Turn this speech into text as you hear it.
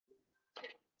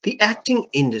The acting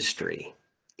industry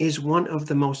is one of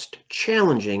the most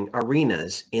challenging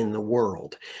arenas in the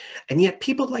world. And yet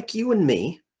people like you and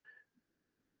me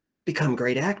become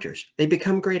great actors. They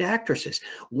become great actresses.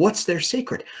 What's their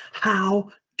secret? How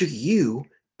do you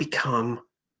become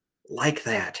like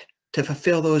that to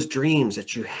fulfill those dreams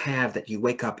that you have that you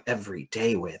wake up every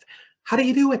day with? How do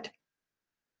you do it?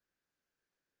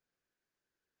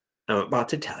 I'm about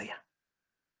to tell you.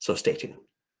 So stay tuned.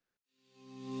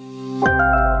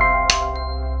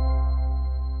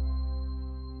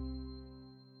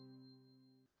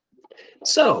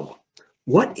 So,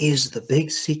 what is the big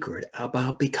secret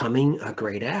about becoming a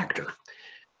great actor?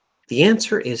 The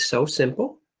answer is so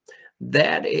simple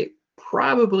that it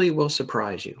probably will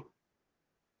surprise you.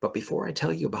 But before I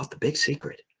tell you about the big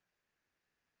secret,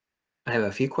 I have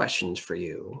a few questions for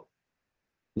you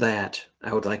that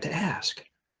I would like to ask.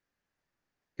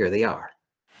 Here they are.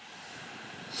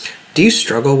 Do you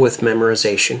struggle with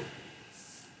memorization?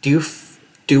 Do you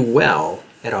do well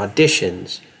at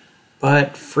auditions,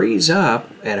 but freeze up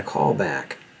at a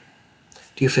callback?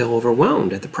 Do you feel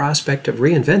overwhelmed at the prospect of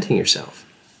reinventing yourself?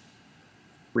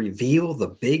 Reveal the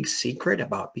big secret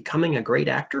about becoming a great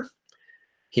actor?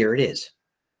 Here it is.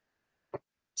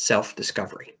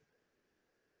 Self-discovery.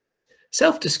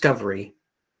 Self-discovery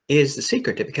is the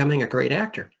secret to becoming a great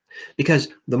actor, because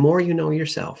the more you know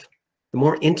yourself, the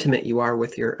more intimate you are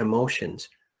with your emotions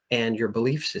and your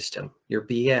belief system, your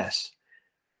BS,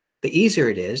 the easier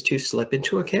it is to slip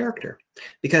into a character,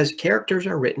 because characters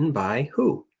are written by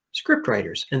who? Script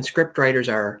writers. And script writers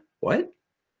are what?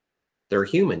 They're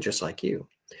human, just like you.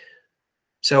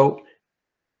 So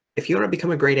if you want to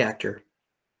become a great actor,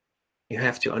 you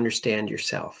have to understand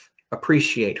yourself,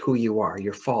 appreciate who you are,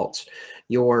 your faults,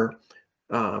 your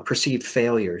perceived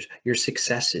failures, your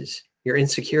successes, your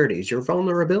insecurities, your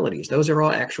vulnerabilities. Those are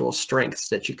all actual strengths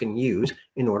that you can use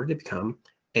in order to become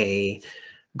a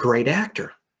great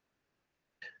actor.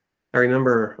 I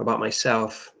remember about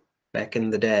myself back in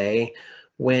the day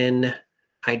when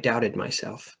I doubted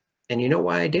myself. And you know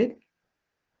why I did?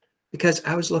 Because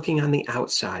I was looking on the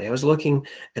outside. I was looking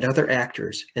at other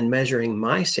actors and measuring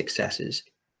my successes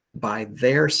by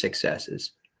their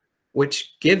successes,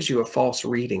 which gives you a false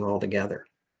reading altogether.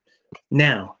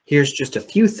 Now, here's just a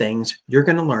few things you're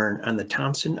going to learn on the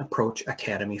Thompson Approach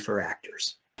Academy for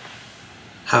Actors.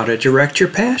 How to direct your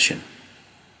passion.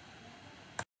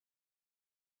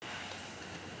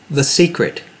 The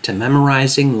secret to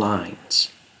memorizing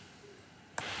lines.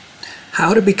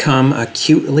 How to become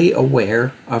acutely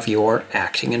aware of your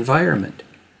acting environment.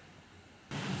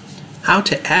 How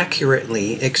to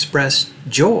accurately express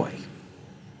joy,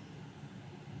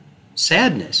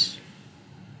 sadness,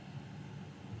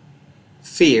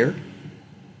 fear,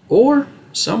 or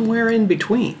somewhere in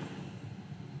between.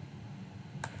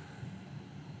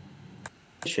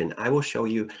 I will show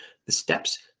you the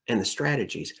steps and the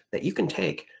strategies that you can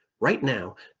take right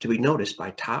now to be noticed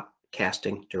by top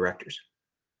casting directors.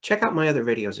 Check out my other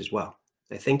videos as well.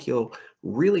 I think you'll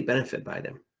really benefit by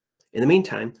them. In the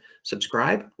meantime,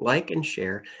 subscribe, like, and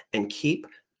share, and keep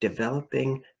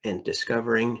developing and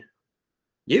discovering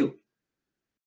you.